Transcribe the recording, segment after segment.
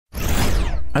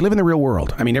I live in the real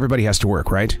world. I mean, everybody has to work,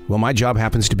 right? Well, my job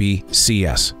happens to be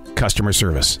CS, customer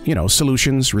service. You know,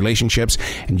 solutions, relationships,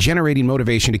 and generating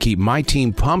motivation to keep my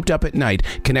team pumped up at night,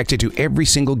 connected to every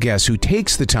single guest who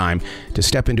takes the time to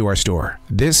step into our store.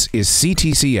 This is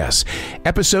C.T.C.S,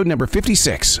 episode number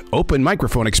 56, Open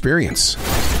Microphone Experience.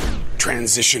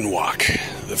 Transition walk,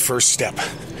 the first step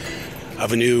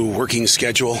of a new working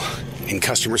schedule in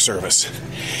customer service.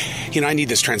 You know, I need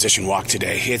this transition walk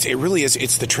today. It really is.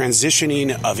 It's the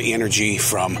transitioning of energy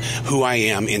from who I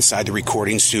am inside the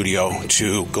recording studio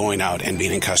to going out and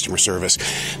being in customer service.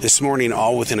 This morning,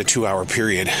 all within a 2-hour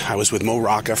period, I was with Mo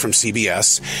Rocca from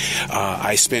CBS.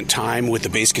 I spent time with the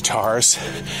bass guitars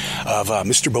of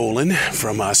Mr. Bolin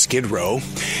from Skid Row,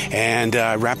 and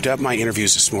wrapped up my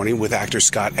interviews this morning with actor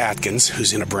Scott Atkins,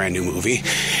 who's in a brand new movie.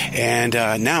 And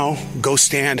now, go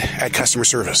stand at customer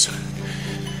service.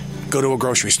 Go to a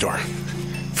grocery store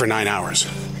for 9 hours.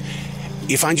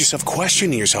 You find yourself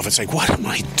questioning yourself. It's like, what am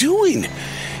I doing?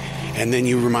 And then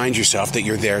you remind yourself that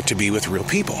you're there to be with real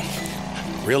people.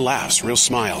 Real laughs, real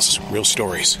smiles, real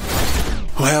stories.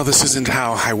 Well, this isn't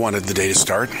how I wanted the day to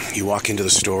start. You walk into the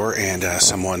store and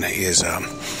someone is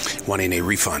wanting a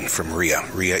refund from RIA.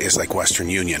 RIA is like Western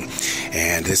Union.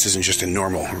 And this isn't just a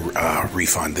normal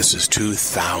refund. This is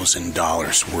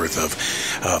 $2,000 worth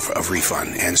of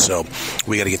refund. And so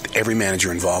we got to get every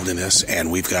manager involved in this,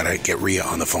 and we've got to get RIA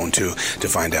on the phone too to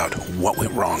find out what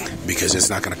went wrong, because it's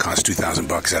not going to cost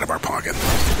 $2,000 out of our pocket.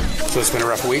 So it's been a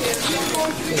rough week?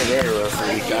 It's been a very rough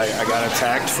week. I got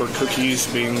attacked for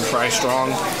cookies being priced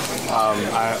wrong.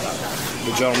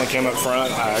 The gentleman came up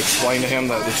front. I explained to him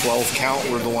that the 12 count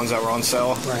were the ones that were on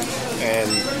sale. Right. And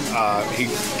he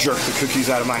jerked the cookies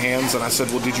out of my hands, and I said,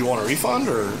 well, did you want a refund,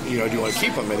 or do you want to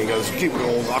keep them? And he goes,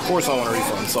 well, of course I want a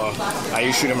refund. So I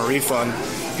issued him a refund.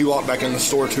 He walked back in the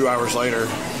store 2 hours later.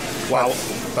 Wow.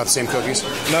 About the same cookies?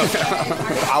 No.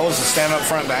 I was standing up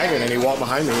front bagging, and he walked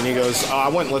behind me, and he goes, I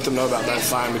wouldn't let them know about that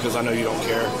sign because I know you don't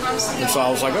care. And so I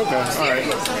was like, okay, all right.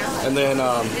 And then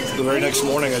the very next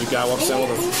morning, a guy walks in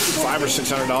with $500 or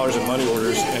 $600 in money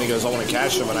orders, and he goes, I want to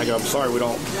cash them. And I go, I'm sorry, we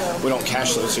don't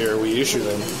cash those here. We issue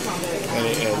them.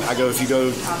 And I go, if you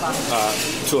go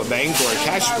to a bank or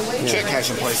a check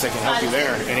cashing place, they can help you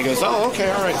there. And he goes, oh,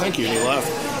 okay, all right, thank you. And he left.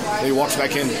 And he walks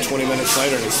back in 20 minutes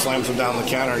later, and he slams them down the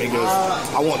counter, and he goes,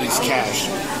 I want these cashed.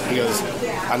 He goes,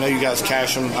 I know you guys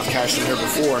cash them. I've cashed them here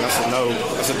before. And I said, no.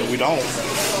 I said, but we don't.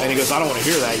 And he goes, I don't want to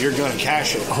hear that. You're going to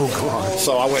cash it. Oh, God.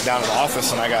 So I went down to the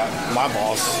office, and I got my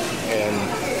boss,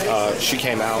 and she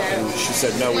came out, and she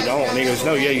said, no, we don't. And he goes,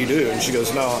 no, yeah, you do. And she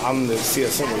goes, no, I'm the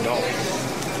CSM, we don't.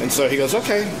 And so he goes,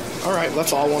 okay, all right,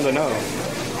 that's all I wanted to know.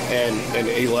 And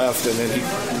he left, and then he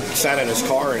sat in his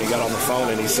car, and he got on the phone,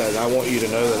 and he said, I want you to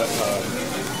know that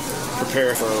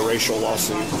prepare for a racial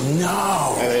lawsuit.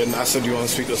 No. And then I said, do you want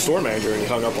to speak to the store manager? And he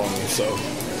hung up on me. So,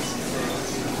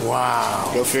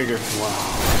 wow. Go figure.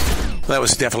 Wow. That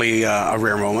was definitely a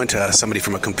rare moment. Somebody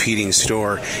from a competing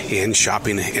store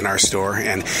shopping in our store,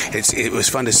 and it was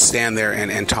fun to stand there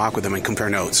and talk with them and compare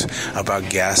notes about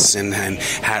guests and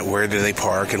where do they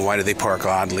park and why do they park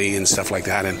oddly and stuff like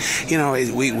that. And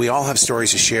we all have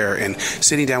stories to share. And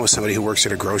sitting down with somebody who works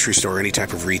at a grocery store, any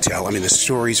type of retail, I mean, the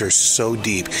stories are so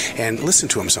deep. And listen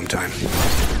to them sometime.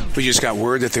 We just got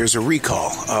word that there's a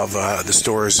recall of the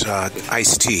store's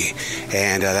iced tea,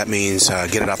 and that means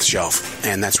get it off the shelf.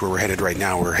 And that's where we're headed right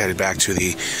now. We're headed back to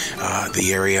the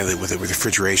area with the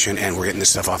refrigeration, and we're getting this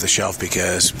stuff off the shelf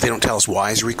because they don't tell us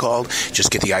why it's recalled. Just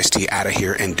get the iced tea out of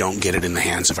here and don't get it in the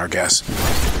hands of our guests.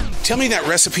 Tell me that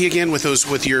recipe again with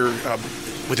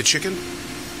the chicken.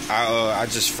 I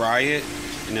just fry it,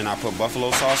 and then I put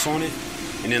buffalo sauce on it,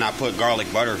 and then I put garlic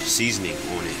butter seasoning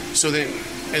on it. So then.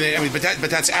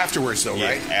 But that's afterwards, though,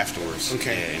 right? Yeah, afterwards.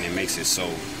 Okay. Yeah, and it makes it so.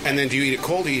 And then do you eat it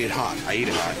cold or you eat it hot? I eat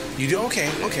it hot. You do? Okay.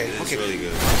 It's really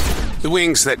good. The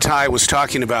wings that Ty was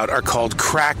talking about are called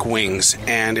crack wings,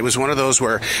 and it was one of those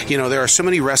where, there are so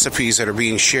many recipes that are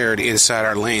being shared inside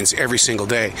our lanes every single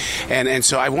day, and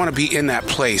so I want to be in that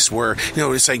place where,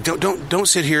 it's like, don't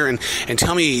sit here and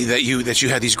tell me that you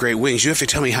had these great wings. You have to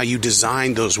tell me how you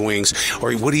designed those wings,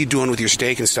 or what are you doing with your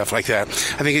steak and stuff like that.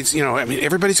 I think it's,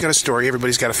 everybody's got a story,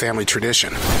 everybody's got a family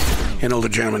tradition. An older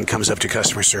gentleman comes up to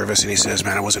customer service and he says,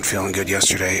 man, I wasn't feeling good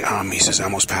yesterday. He says, I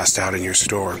almost passed out in your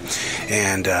store.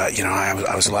 And,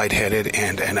 I was lightheaded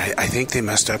and I think they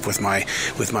messed up with my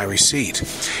receipt.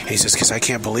 And he says, because I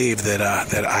can't believe that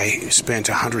I spent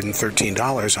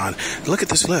 $113 on, look at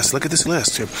this list.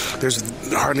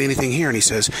 There's hardly anything here. And he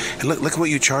says, and look at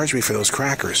what you charged me for those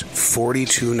crackers,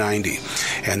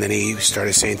 $42.90. And then he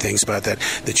started saying things about that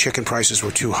the chicken prices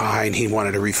were too high and he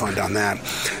wanted a refund on that.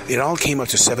 It all came up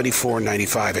to $74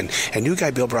 $4.95. And new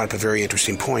guy Bill brought up a very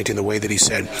interesting point in the way that he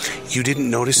said, you didn't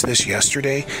notice this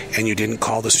yesterday and you didn't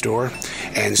call the store.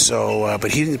 And so,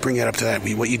 but he didn't bring that up to that.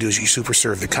 What you do is you super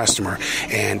serve the customer.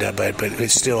 And but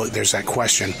it's still, there's that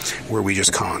question where we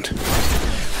just conned.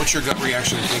 What's your gut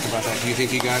reaction to think about that? Do you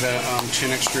think he got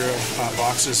 10 extra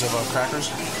boxes of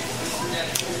crackers?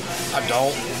 I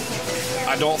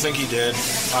don't think he did.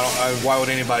 Why would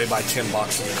anybody buy 10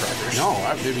 boxes of crackers? No,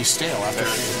 they'd be stale after.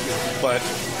 But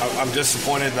I'm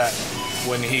disappointed that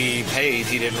when he paid,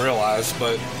 he didn't realize.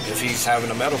 But if he's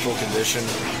having a medical condition,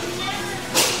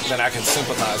 then I can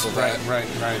sympathize with that. Right.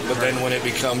 But then when it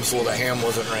becomes, well, the ham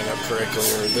wasn't rang up correctly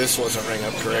or this wasn't rang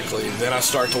up correctly, then I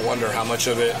start to wonder how much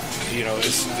of it,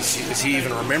 is he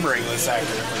even remembering this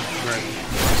accurately? Right.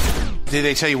 Did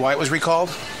they tell you why it was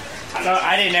recalled? No,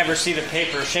 I didn't ever see the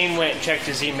paper. Shane went and checked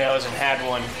his emails and had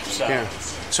one. So. Yeah.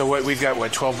 So we've got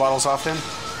 12 bottles off then?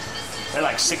 They're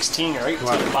like 16 or 18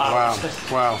 bottles.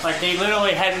 Wow. Like they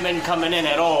literally hadn't been coming in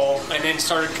at all, and then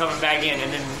started coming back in,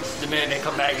 and then the minute they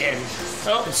come back in,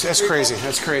 that's crazy.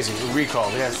 That's crazy. Recall.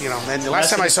 Yeah. And the last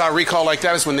time I saw a recall like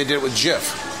that is when they did it with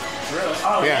Jif. Really?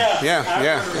 Oh Yeah.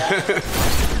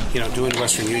 Doing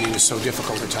Western Union is so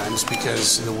difficult at times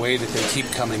because the way that they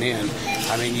keep coming in,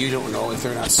 I mean, you don't know if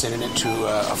they're not sending it to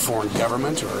a foreign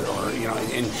government or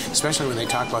and especially when they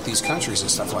talk about these countries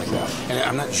and stuff like that. And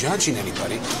I'm not judging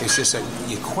anybody. It's just that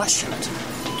you question it.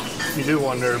 You do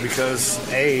wonder because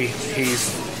he's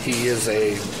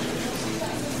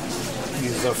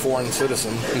a foreign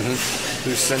citizen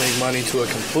who's sending money to a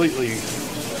completely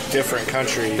different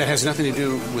country that has nothing to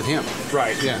do with him.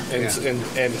 Right. Yeah.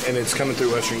 And it's coming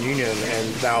through Western Union,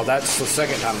 and now that's the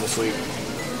second time this week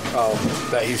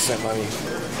that he's sent money,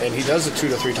 and he does it 2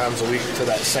 to 3 times a week to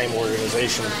that same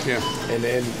organization. Yeah. And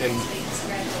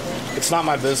it's not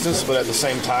my business, but at the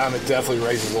same time, it definitely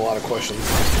raises a lot of questions.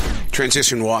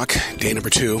 Transition walk, day number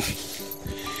 2.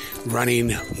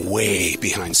 Running way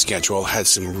behind schedule. Had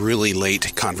some really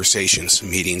late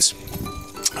meetings.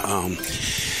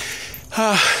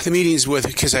 The meetings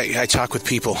because I talk with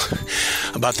people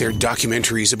about their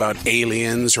documentaries about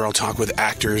aliens, or I'll talk with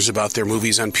actors about their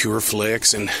movies on Pure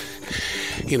Flix, and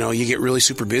you get really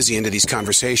super busy into these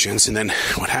conversations, and then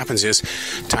what happens is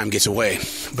time gets away.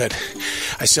 But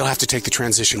I still have to take the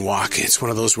transition walk. It's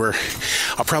one of those where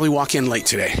I'll probably walk in late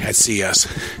today at CES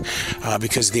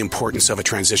because of the importance of a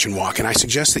transition walk, and I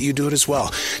suggest that you do it as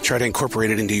well. Try to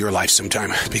incorporate it into your life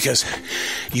sometime, because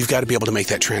you've got to be able to make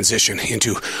that transition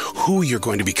into who you're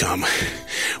going to become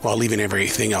while leaving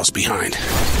everything else behind.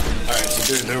 All right,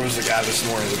 so there was a guy this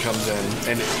morning that comes in,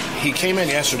 and he came in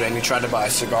yesterday and he tried to buy a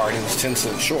cigar, and he was 10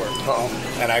 cents short.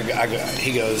 And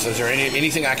he goes, is there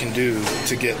anything I can do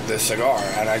to get this cigar?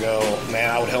 And I go, man,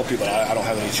 I would help you, but I don't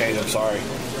have any change, I'm sorry.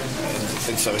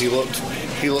 And so he looked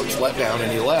let down,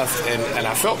 and he left, and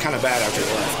I felt kind of bad after he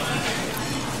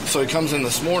left. So he comes in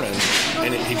this morning,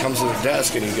 and he comes to the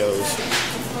desk, and he goes,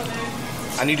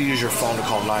 I need to use your phone to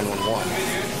call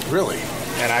 911. Really?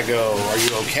 And I go, are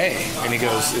you okay? And he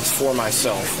goes, it's for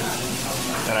myself.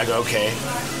 And I go, okay.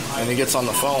 And he gets on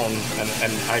the phone, and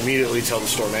I immediately tell the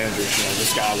store manager,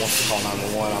 this guy wants to call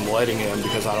 911. I'm letting him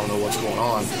because I don't know what's going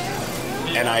on.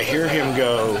 And I hear him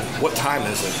go, what time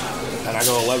is it? And I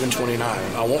go, 11:29.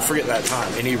 I won't forget that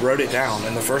time. And he wrote it down.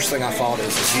 And the first thing I thought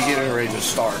is he getting ready to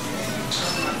start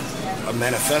a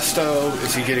manifesto?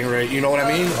 Is he getting ready? You know what I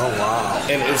mean? Oh, wow.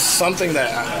 And it's something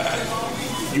that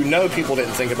people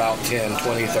didn't think about 10,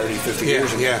 20, 30, 50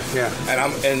 years ago. Yeah.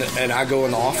 And I go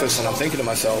in the office and I'm thinking to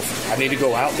myself, I need to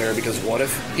go out there because what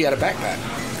if he had a backpack?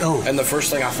 Oh. And the first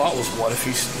thing I thought was, what if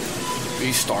he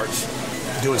starts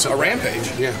doing a rampage?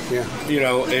 Yeah.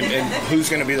 And who's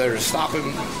going to be there to stop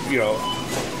him?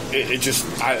 It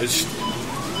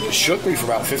shook me for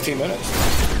about 15 minutes.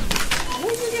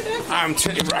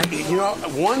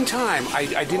 One time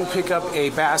I didn't pick up a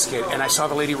basket and I saw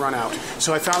the lady run out.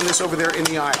 So I found this over there in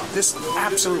the aisle. This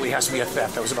absolutely has to be a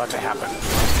theft that was about to happen.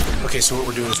 Okay, so what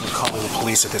we're doing is we're calling the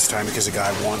police at this time because the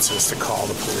guy wants us to call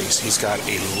the police. He's got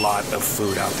a lot of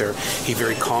food out there. He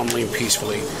very calmly and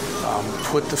peacefully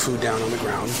put the food down on the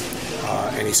ground.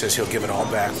 And he says he'll give it all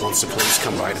back once the police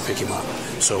come by to pick him up.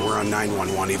 So we're on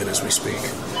 911 even as we speak.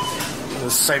 The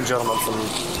same gentleman from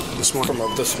this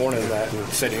morning that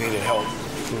said he needed help.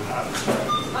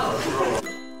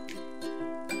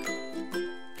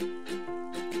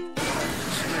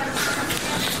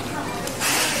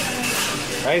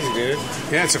 Crazy, dude.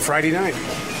 Yeah, it's a Friday night.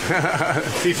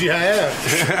 TGIF.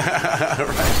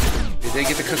 Right. Did they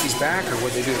get the cookies back, or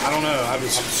what they do? I don't know. I'm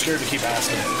scared to keep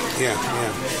asking. Yeah.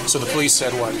 So the police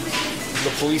said what?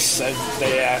 The police said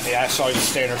they asked all the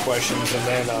standard questions, and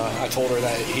then I told her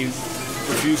that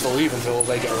refused to leave until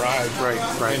they arrived. Right.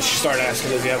 And she started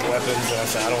asking, does he have weapons? And I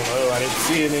said, I don't know. I didn't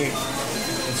see any.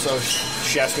 And so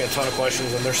she asked me a ton of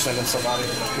questions, and they're sending somebody.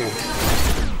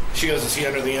 She goes, is he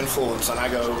under the influence? And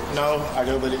I go, no. I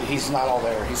go, but he's not all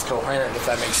there. He's coherent, if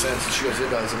that makes sense. And she goes, it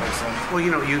does. It makes sense. Well,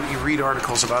 you read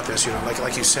articles about this,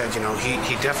 like you said,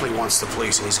 he definitely wants the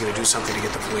police, and he's going to do something to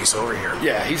get the police over here.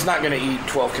 Yeah, he's not going to eat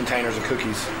 12 containers of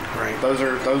cookies. Right. Those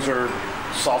are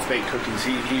soft-baked cookies.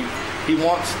 He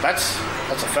wants, that's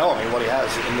a felony, what he has,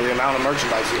 and the amount of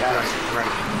merchandise he has. Right.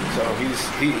 So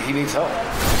he needs help.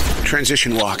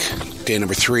 Transition walk, day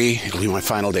number 3. It'll be my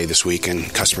final day this week in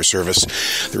customer service.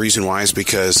 The reason why is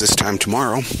because this time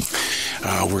tomorrow,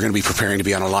 we're going to be preparing to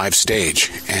be on a live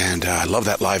stage, and I love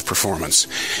that live performance.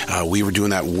 We were doing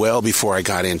that well before I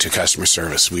got into customer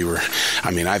service.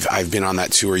 I've been on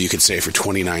that tour, you could say, for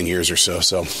 29 years or so.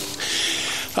 So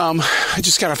I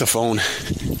just got off the phone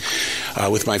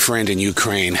with my friend in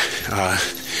Ukraine.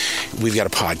 We've got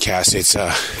a podcast. It's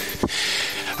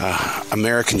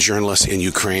American journalist in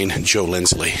Ukraine, Joe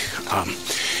Lindsley.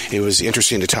 It was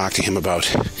interesting to talk to him about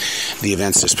the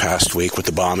events this past week with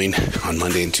the bombing on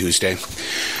Monday and Tuesday.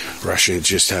 Russia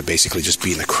just basically just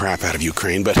beating the crap out of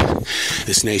Ukraine, but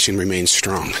this nation remains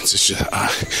strong. It's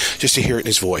just to hear it in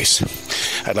his voice.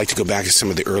 I'd like to go back to some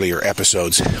of the earlier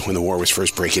episodes when the war was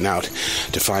first breaking out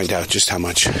to find out just how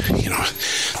much,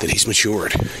 that he's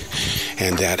matured.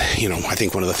 And that, I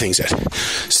think one of the things that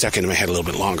stuck into my head a little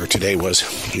bit longer today was,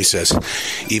 he says,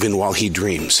 even while he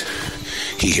dreams,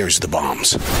 he hears the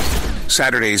bombs.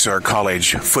 Saturdays are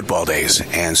college football days,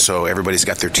 and so everybody's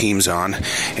got their teams on,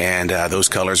 and those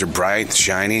colors are bright,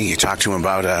 shiny. You talk to them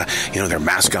about, their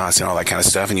mascots and all that kind of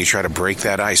stuff, and you try to break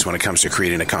that ice when it comes to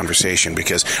creating a conversation,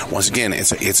 because once again,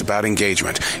 it's about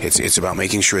engagement. It's about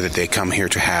making sure that they come here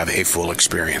to have a full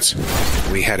experience.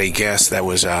 We had a guest that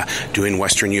was doing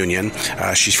Western Union.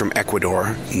 She's from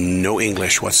Ecuador, no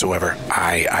English whatsoever.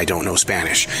 I don't know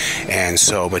Spanish, and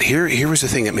so, but here was the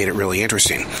thing that made it really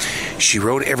interesting. She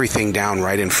wrote everything down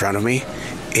right in front of me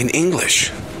in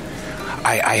English.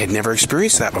 I had never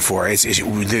experienced that before.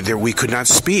 We could not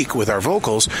speak with our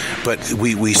vocals, but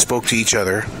we spoke to each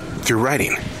other through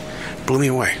writing. Blew me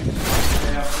away.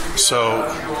 So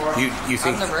you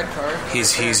think on the red car. you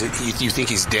think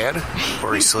he's dead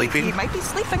or he's sleeping? He might be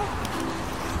sleeping,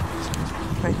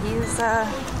 but he's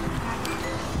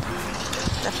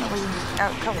definitely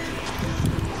out cold.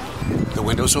 The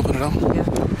windows open at all?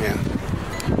 Yeah.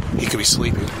 He could be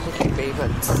sleeping. He could be,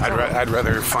 but I'd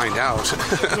rather find out.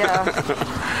 Yeah.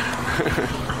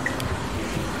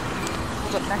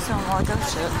 Hold up next to him while I go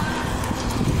shit.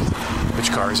 Which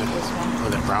car is it? This one. Oh,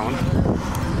 that brown one?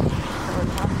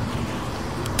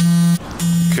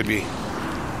 Could be.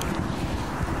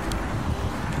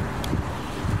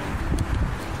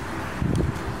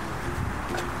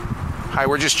 Hi,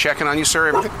 we're just checking on you, sir.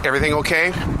 Everything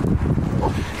okay?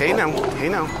 Hey now.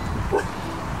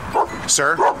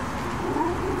 Sir?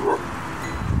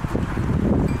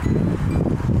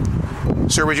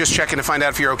 Sir, we're just checking to find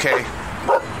out if you're okay.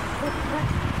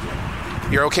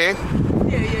 You're okay?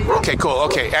 Yeah. Okay, cool.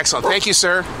 Okay, excellent. Thank you,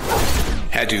 sir.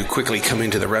 Had to quickly come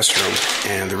into the restroom,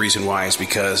 and the reason why is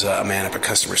because a man up at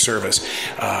customer service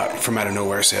from out of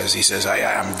nowhere says,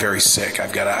 I'm very sick.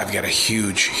 I've got a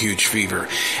huge fever,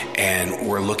 and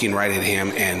we're looking right at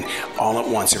him, and all at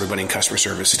once everybody in customer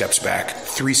service steps back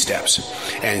 3 steps,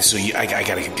 and so I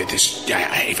got to get this.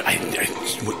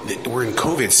 We're in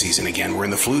COVID season again. We're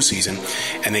in the flu season,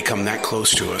 and they come that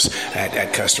close to us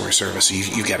at customer service. So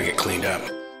you got to get cleaned up.